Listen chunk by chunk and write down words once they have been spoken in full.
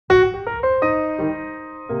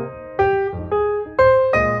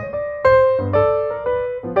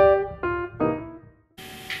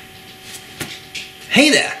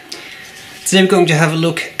Today we're going to have a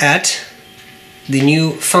look at the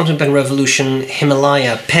new Fountain Pen Revolution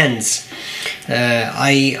Himalaya pens.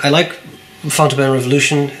 I like Fountain Pen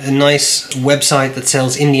Revolution, a nice website that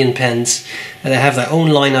sells Indian pens. They have their own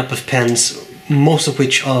lineup of pens, most of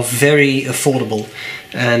which are very affordable,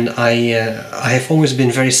 and I have always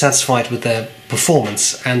been very satisfied with their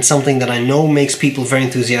performance. And something that I know makes people very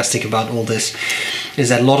enthusiastic about all this is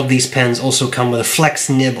that a lot of these pens also come with a flex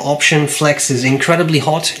nib option. Flex is incredibly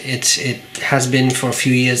hot. It has been for a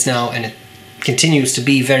few years now, and it continues to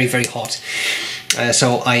be very, very hot.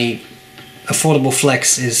 Affordable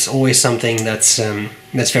flex is always something that's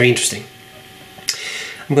very interesting.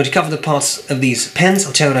 I'm going to cover the parts of these pens.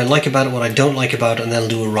 I'll tell you what I like about it, what I don't like about it, and then I'll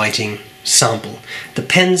do a writing sample. The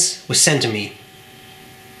pens were sent to me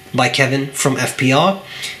by Kevin from FPR,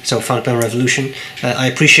 so Fountain Pen Revolution. I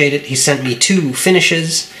appreciate it. He sent me 2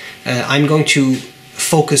 finishes. I'm going to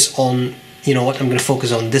focus on, you know what, I'm going to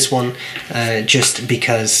focus on this one just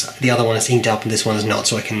because the other one is inked up and this one is not,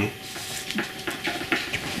 so I can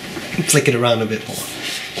flick it around a bit more,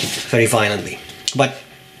 very violently. But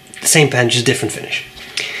the same pen, just different finish.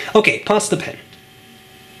 Okay, parts of the pen.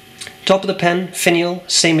 Top of the pen, finial,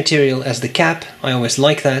 same material as the cap. I always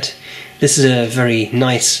like that. This is a very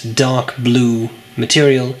nice dark blue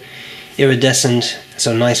material, iridescent,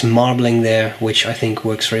 so nice marbling there, which I think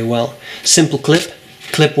works very well. Simple clip.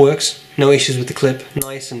 Clip works, no issues with the clip.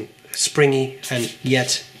 Nice and springy, and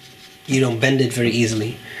yet you don't bend it very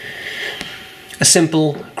easily. A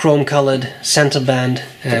simple chrome colored center band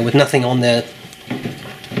with nothing on there.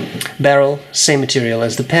 Barrel, same material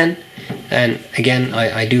as the pen, and again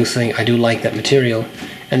I do like that material.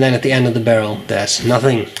 And then at the end of the barrel there's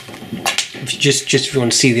nothing. If you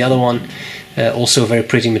want to see the other one, also a very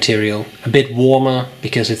pretty material, a bit warmer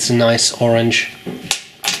because it's a nice orange,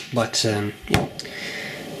 but yeah,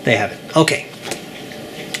 there you have it. Okay,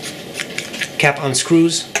 cap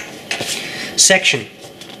unscrews. Section,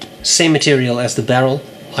 same material as the barrel.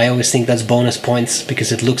 I always think that's bonus points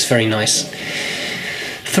because it looks very nice.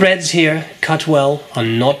 Threads here, cut well, are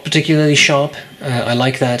not particularly sharp. I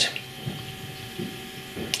like that.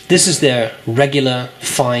 This is their regular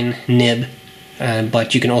fine nib,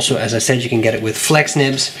 but you can also, as I said, you can get it with flex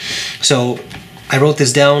nibs. So I wrote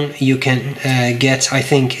this down. You can get, I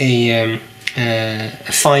think, a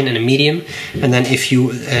fine and a medium, and then if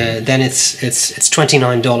you then it's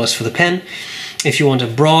 $29 for the pen. If you want a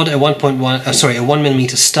broad, a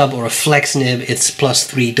 1mm stub or a flex nib, it's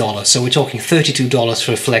plus $3. So we're talking $32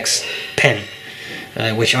 for a flex pen,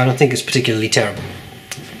 which I don't think is particularly terrible.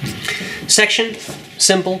 Section,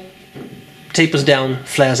 simple, tapers down,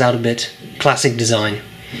 flares out a bit, classic design.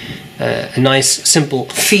 A nice simple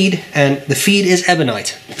feed, and the feed is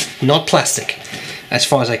ebonite, not plastic, as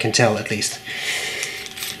far as I can tell at least.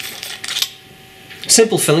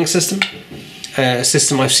 Simple filling system. A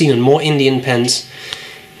system I've seen on more Indian pens.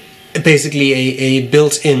 Basically a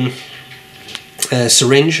built-in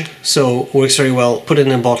syringe, so works very well. Put it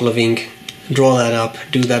in a bottle of ink, draw that up,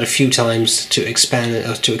 do that a few times to expand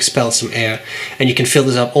it, to expel some air, and you can fill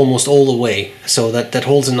this up almost all the way, so that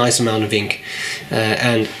holds a nice amount of ink.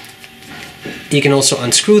 And you can also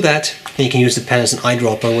unscrew that, and you can use the pen as an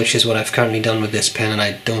eyedropper, which is what I've currently done with this pen, and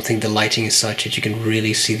I don't think the lighting is such that you can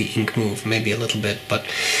really see the ink move, maybe a little bit, but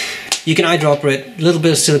you can eyedropper it, a little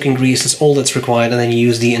bit of silicone grease is all that's required, and then you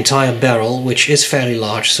use the entire barrel, which is fairly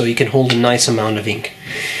large, so you can hold a nice amount of ink.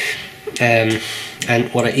 And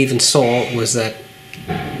what I even saw was that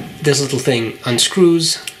this little thing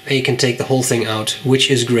unscrews, and you can take the whole thing out, which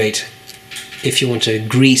is great if you want to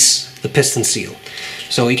grease the piston seal.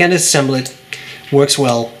 So you can disassemble it, works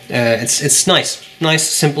well, it's nice,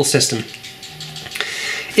 simple system.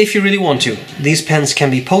 If you really want to, these pens can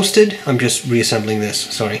be posted. I'm just reassembling this,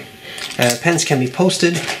 sorry. Pens can be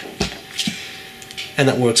posted, and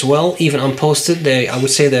that works well, even unposted. I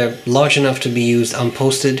would say they're large enough to be used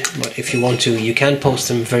unposted, but if you want to, you can post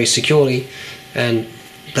them very securely, and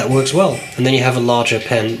that works well. And then you have a larger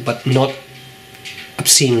pen, but not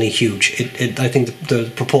obscenely huge. I think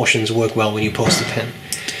the proportions work well when you post the pen.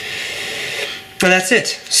 And that's it.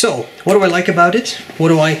 So, what do I like about it? What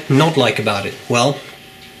do I not like about it? Well,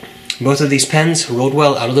 both of these pens wrote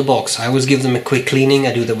well out of the box. I always give them a quick cleaning.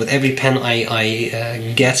 I do that with every pen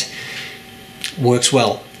I get. Works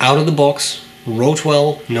well. Out of the box, wrote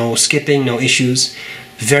well, no skipping, no issues.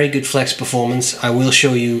 Very good flex performance. I will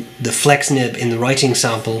show you the flex nib in the writing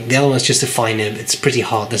sample. The other one's just a fine nib. It's pretty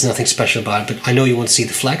hard. There's nothing special about it, but I know you want to see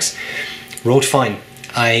the flex. Wrote fine.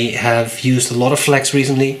 I have used a lot of flex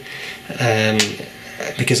recently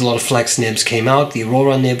because a lot of flex nibs came out. The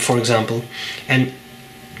Aurora nib, for example. And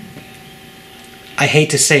I hate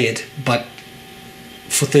to say it, but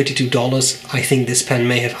for $32, I think this pen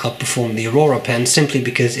may have outperformed the Aurora pen simply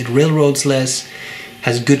because it railroads less,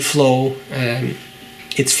 has good flow,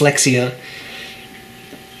 it's flexier.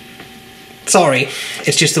 Sorry,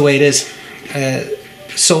 it's just the way it is.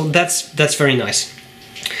 So that's very nice.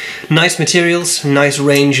 Nice materials, nice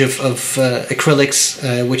range of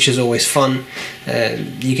acrylics, which is always fun.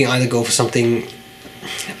 You can either go for something,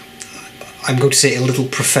 I'm going to say a little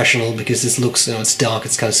professional because this looks, it's dark,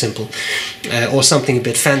 it's kind of simple, or something a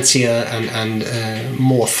bit fancier and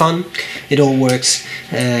more fun. It all works,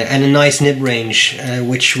 and a nice nib range,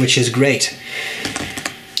 which is great.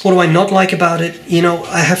 What do I not like about it? You know,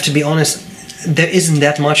 I have to be honest, there isn't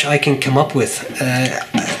that much I can come up with.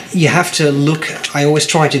 You have to look, I always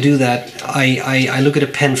try to do that, I look at a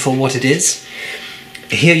pen for what it is.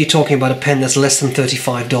 Here you're talking about a pen that's less than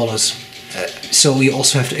 $35. So you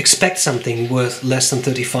also have to expect something worth less than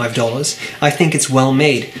 $35. I think it's well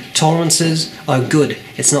made. Tolerances are good.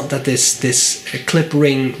 It's not that this clip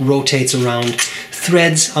ring rotates around.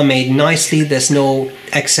 Threads are made nicely. There's no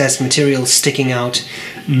excess material sticking out.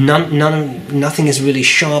 Nothing is really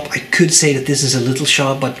sharp. I could say that this is a little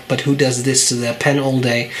sharp, but who does this to their pen all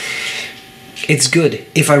day? It's good.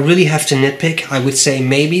 If I really have to nitpick, I would say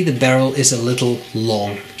maybe the barrel is a little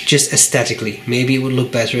long, just aesthetically. Maybe it would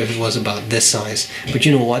look better if it was about this size. But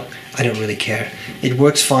you know what? I don't really care. It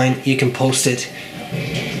works fine. You can post it.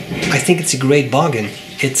 I think it's a great bargain.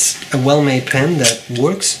 It's a well-made pen that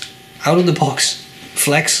works out of the box.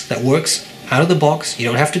 Flex that works out of the box. You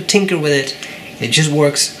don't have to tinker with it. It just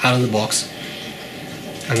works out of the box.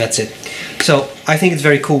 And that's it. So I think it's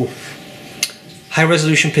very cool. High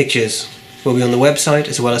resolution pictures will be on the website,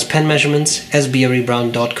 as well as pen measurements,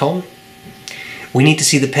 sbrebrown.com. We need to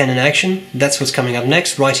see the pen in action. That's what's coming up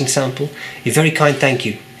next, writing sample. A very kind thank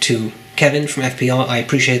you to Kevin from FPR. I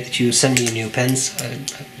appreciate that you sent me your new pens. I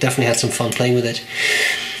definitely had some fun playing with it.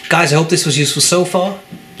 Guys, I hope this was useful so far,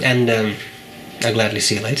 and I'll gladly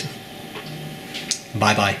see you later.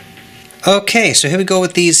 Bye-bye. Okay, so here we go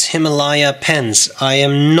with these Himalaya pens. I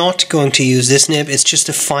am not going to use this nib. It's just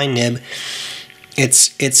a fine nib.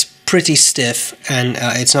 It's pretty stiff, and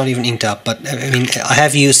it's not even inked up, but I mean, I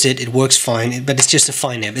have used it, it works fine, but it's just a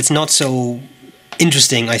fine nib. It's not so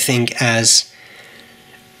interesting, I think, as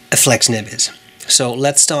a flex nib is. So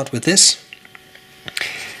let's start with this.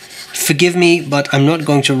 Forgive me, but I'm not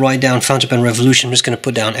going to write down Fountain Pen Revolution, I'm just going to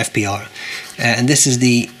put down FPR. And this is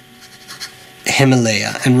the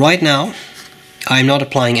Himalaya, and right now I'm not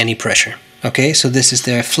applying any pressure. Okay, so this is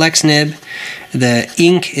their flex nib. The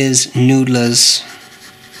ink is Noodler's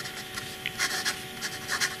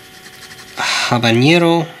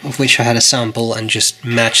Habanero, of which I had a sample and just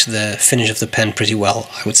matched the finish of the pen pretty well,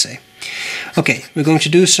 I would say. Okay, we're going to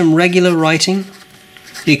do some regular writing.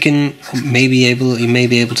 You may be able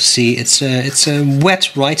to see it's a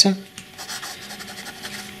wet writer.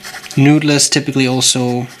 Noodler's typically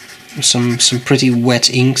also some pretty wet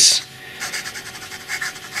inks.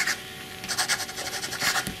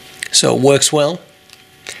 So it works well.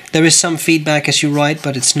 There is some feedback as you write,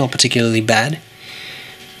 but it's not particularly bad.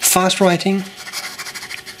 Fast writing.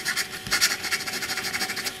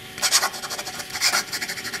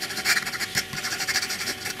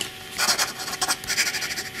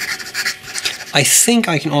 I think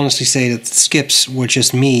I can honestly say that the skips were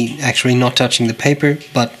just me actually not touching the paper,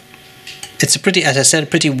 but it's a pretty, as I said, a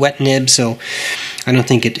pretty wet nib, so I don't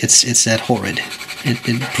think it's that horrid.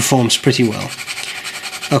 It performs pretty well.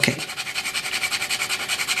 Okay.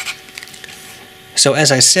 So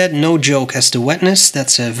as I said, no joke as to wetness,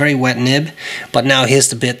 that's a very wet nib, but now here's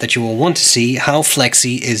the bit that you will want to see, how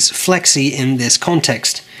flexy is flexy in this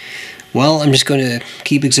context. Well, I'm just going to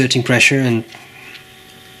keep exerting pressure and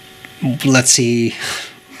let's see.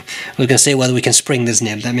 I was going to say whether we can spring this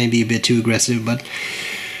nib, that may be a bit too aggressive, but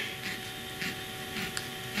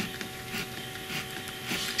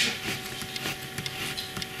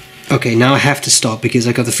okay, now I have to stop because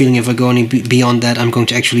I got the feeling if I go any beyond that I'm going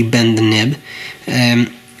to actually bend the nib.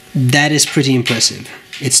 That is pretty impressive.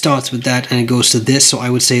 It starts with that and it goes to this, so I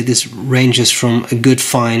would say this ranges from a good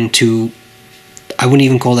fine to, I wouldn't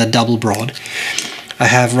even call that double broad. I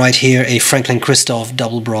have right here a Franklin Christoph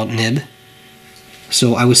double broad nib,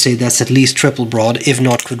 so I would say that's at least triple broad, if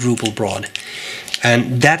not quadruple broad.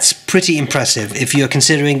 And that's pretty impressive if you're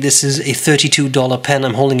considering this is a $32 pen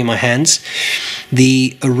I'm holding in my hands.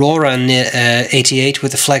 The Aurora 88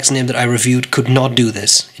 with the flex nib that I reviewed could not do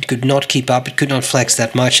this. It could not keep up, it could not flex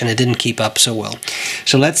that much, and it didn't keep up so well.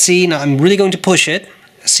 So let's see, now I'm really going to push it,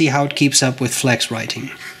 see how it keeps up with flex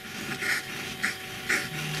writing.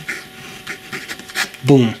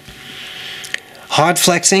 Boom. Hard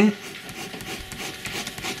flexing.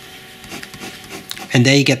 And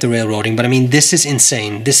there you get the railroading. But I mean, this is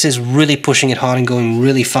insane. This is really pushing it hard and going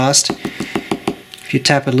really fast. If you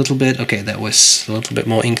tap it a little bit, okay, that was a little bit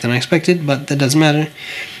more ink than I expected, but that doesn't matter.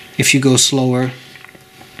 If you go slower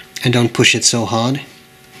and don't push it so hard,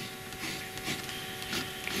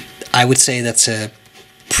 I would say that's a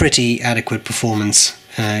pretty adequate performance,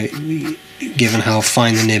 given how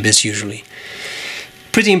fine the nib is usually.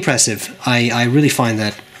 Pretty impressive. I really find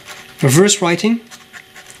that. Reverse writing,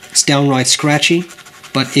 it's downright scratchy,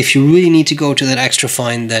 but if you really need to go to that extra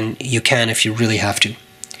fine, then you can if you really have to.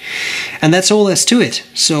 And that's all there's to it.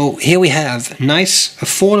 So here we have nice,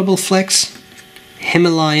 affordable flex,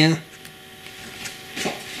 Himalaya.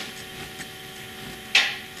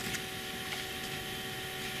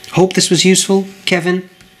 Hope this was useful, Kevin.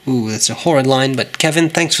 Ooh, that's a horrid line, but Kevin,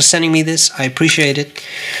 thanks for sending me this. I appreciate it.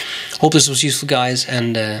 Hope this was useful, guys,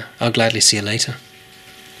 and I'll gladly see you later.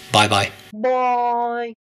 Bye-bye.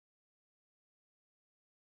 Bye.